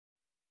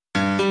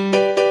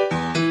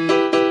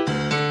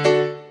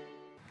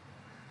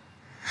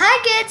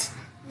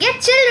Get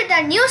chill with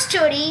our new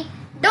story.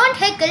 Don't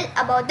heckle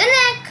about the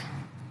neck.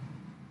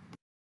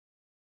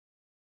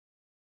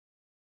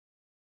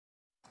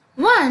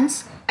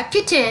 Once a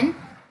kitten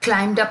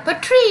climbed up a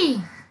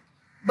tree,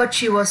 but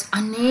she was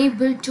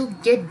unable to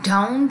get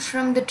down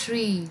from the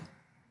tree.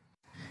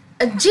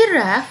 A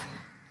giraffe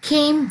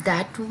came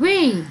that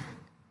way.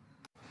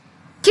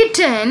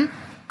 Kitten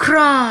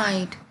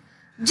cried,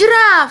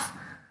 "Giraffe,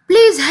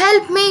 please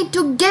help me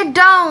to get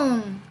down."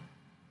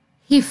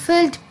 He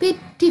felt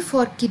pity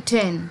for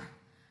Kitten.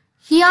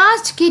 He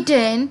asked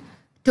Kitten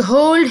to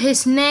hold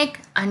his neck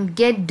and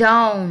get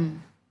down.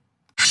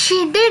 She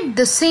did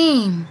the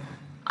same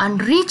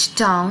and reached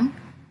down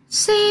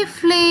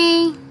safely.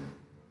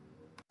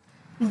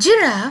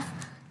 Giraffe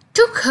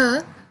took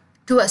her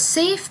to a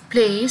safe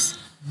place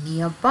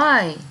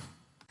nearby.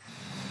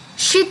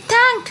 She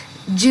thanked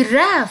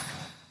Giraffe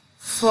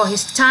for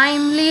his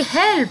timely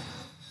help.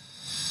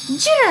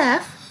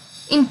 Giraffe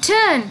in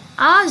turn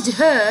asked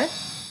her,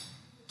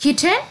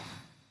 "Kitten,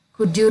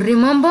 could you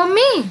remember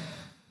me?"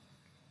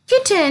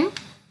 Kitten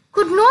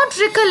could not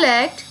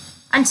recollect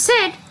and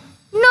said,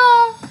 "No."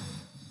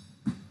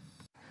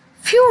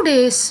 Few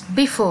days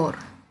before,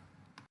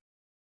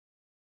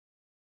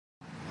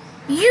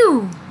 you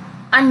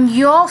and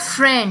your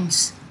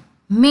friends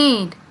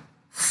made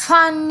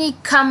funny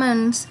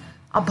comments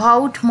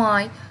about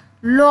my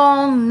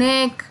long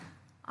neck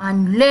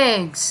and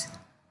legs.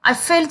 I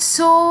felt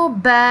so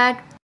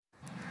bad.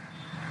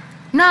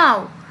 Now,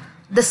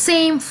 the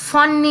same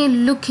funny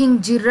looking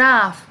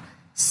giraffe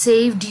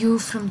saved you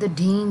from the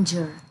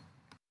danger.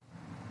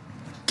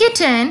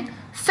 Kitten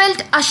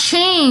felt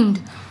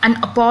ashamed and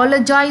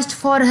apologized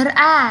for her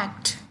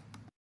act.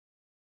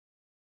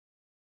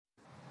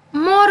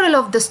 Moral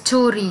of the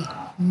story: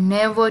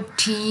 never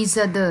tease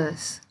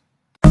others.